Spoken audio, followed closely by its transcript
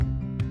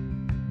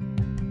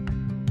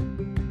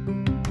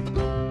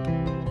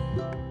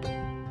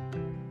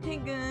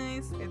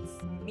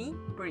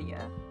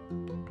Maria,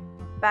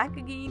 back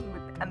again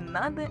with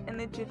another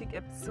energetic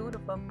episode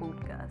of our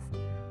podcast.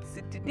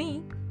 So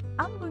today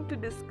I'm going to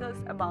discuss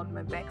about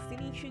my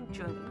vaccination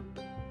journey.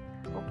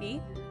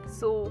 Okay,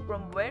 so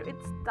from where it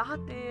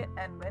started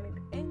and when it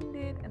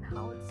ended and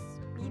how it's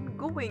been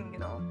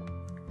going,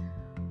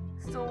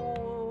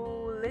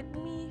 So let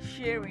me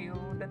share you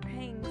the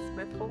things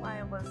before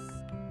I was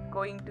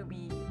going to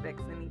be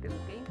vaccinated.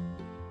 Okay,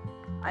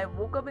 I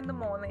woke up in the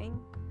morning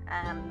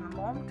and my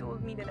mom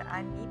told me that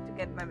I need to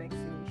get my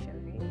vaccination,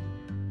 okay?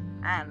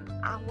 And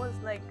I was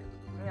like,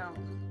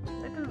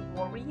 little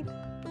worried,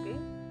 okay,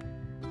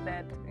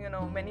 that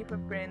many of my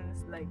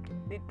friends, like,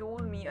 they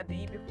told me a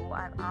day before.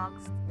 I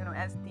asked,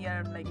 as they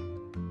are like,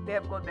 they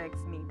have got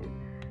vaccinated,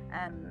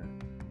 and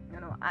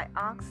I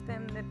asked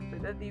them that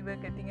whether they were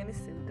getting any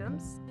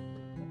symptoms,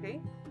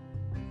 okay,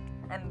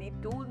 and they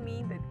told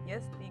me that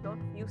yes, they got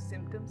few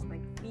symptoms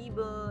like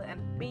fever and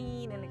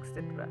pain and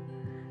etc.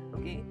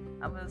 Okay,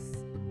 I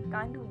was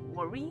kind of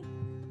worried.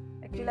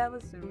 Actually, I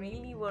was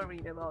really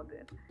worried about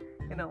it.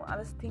 I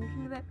was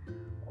thinking that,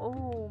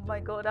 oh my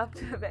God,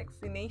 after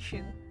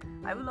vaccination,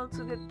 I will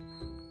also get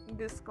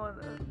this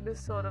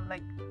sort of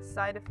like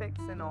side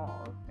effects and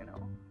all.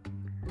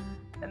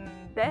 And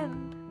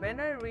then when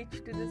I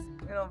reached to this,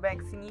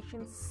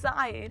 vaccination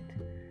site,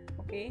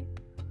 okay,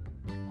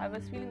 I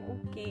was feeling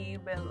okay.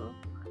 Well,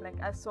 like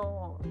I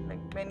saw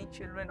like many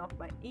children of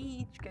my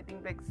age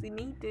getting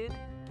vaccinated.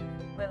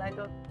 Well, I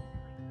thought,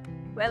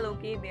 well,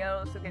 okay, they are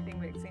also getting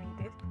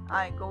vaccinated.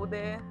 I go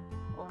there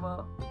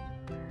over.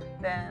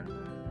 Then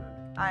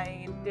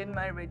I did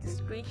my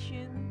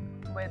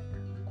registration with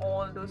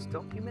all those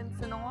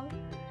documents and all.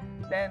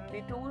 Then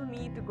they told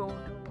me to go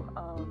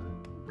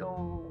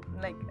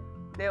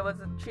there was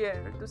a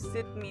chair to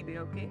sit me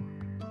there. Okay,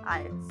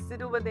 I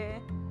sit over there,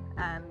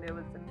 and there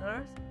was a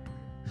nurse.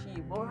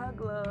 She wore her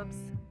gloves.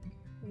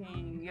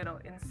 He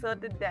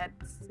inserted that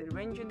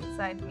syringe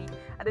inside me.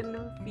 I didn't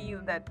even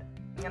feel that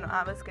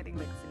I was getting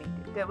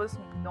vaccinated. There was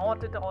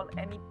not at all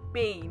any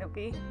pain.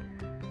 Okay,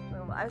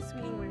 so I was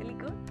feeling really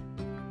good.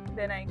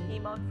 Then I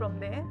came out from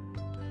there.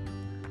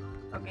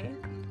 Okay,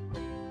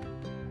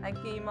 I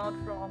came out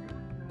from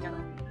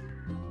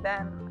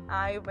then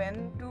I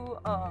went to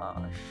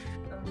a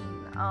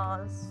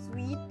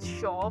sweet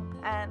shop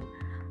and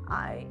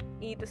I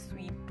ate a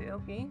sweet there.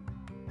 Okay,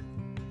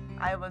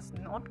 I was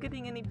not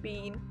getting any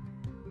pain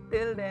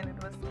till then.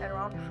 It was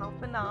around half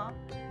an hour.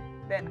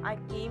 Then I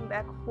came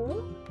back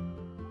home.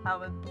 I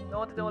was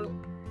not at all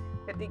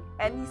getting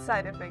any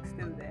side effects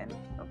till then.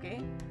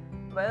 Okay,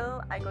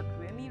 well, I got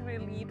really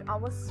relieved. I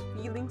was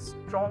feeling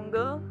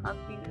stronger.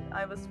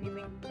 I was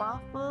feeling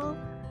powerful.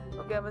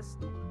 Okay,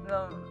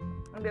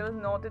 there was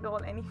not at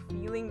all any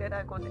feeling that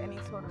I got any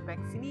sort of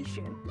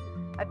vaccination.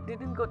 I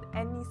didn't got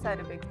any side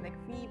effects like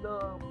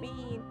fever,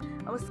 pain.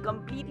 I was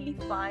completely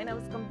fine. I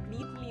was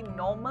completely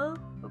normal.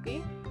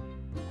 Okay,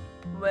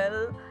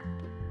 well,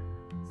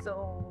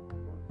 so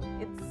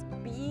it's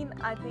been,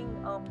 I think,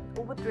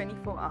 over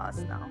 24 hours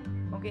now.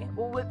 Okay,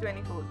 over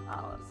 24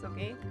 hours.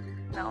 Okay,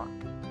 now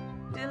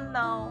till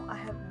now I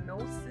have no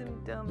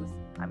symptoms.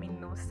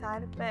 No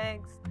side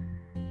effects,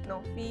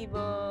 no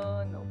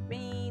fever, no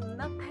pain,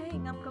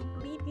 nothing. I'm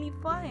completely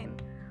fine.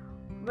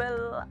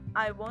 Well,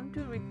 I want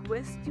to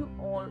request you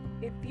all,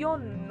 if you're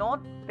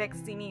not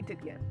vaccinated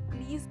yet,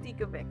 please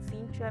take a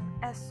vaccine jab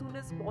as soon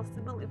as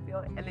possible if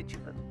you're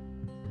eligible.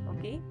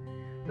 Okay?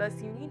 Plus,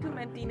 you need to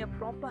maintain a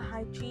proper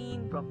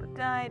hygiene, proper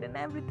diet and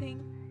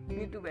everything. You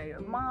need to wear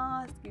your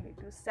mask, you need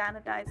to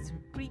sanitize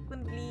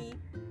frequently,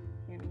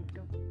 you need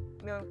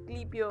to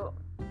keep your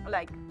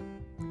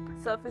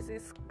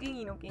surfaces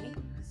clean. Okay,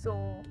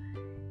 so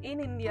in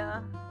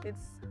India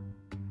it's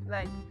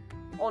like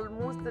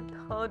almost the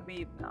third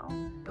wave now.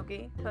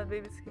 Okay, third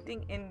wave is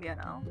hitting India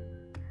now.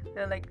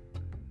 There are like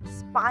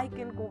spike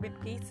in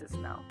COVID cases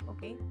now.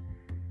 Okay,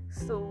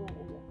 so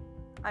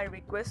I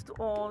request to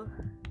all,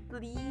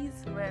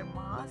 please wear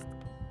mask.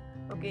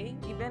 Okay,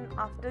 even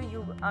after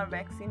you are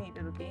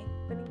vaccinated. Okay,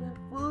 when you are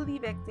fully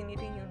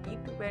vaccinated, you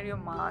need to wear your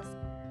mask,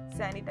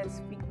 sanitize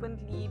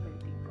frequently,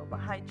 maintain proper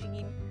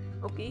hygiene.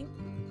 Okay,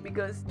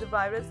 because the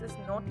virus is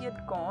not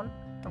yet gone.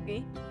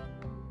 Okay,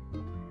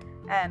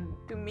 and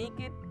to make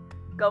it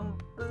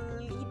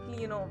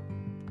completely,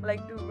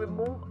 to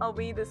remove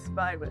away this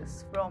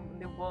virus from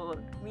the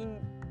world, we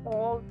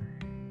all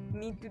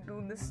need to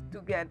do this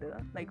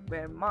together, like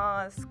wear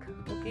mask,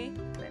 okay,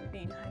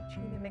 maintain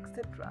hygiene and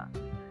etc.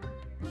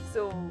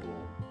 So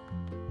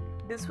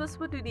this was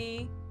for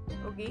today.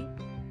 Okay,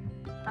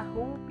 I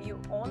hope you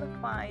all are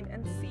fine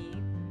and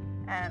safe,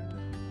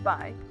 and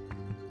bye.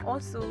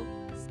 Also,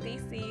 stay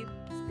safe,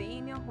 stay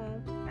in your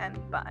home, and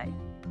bye.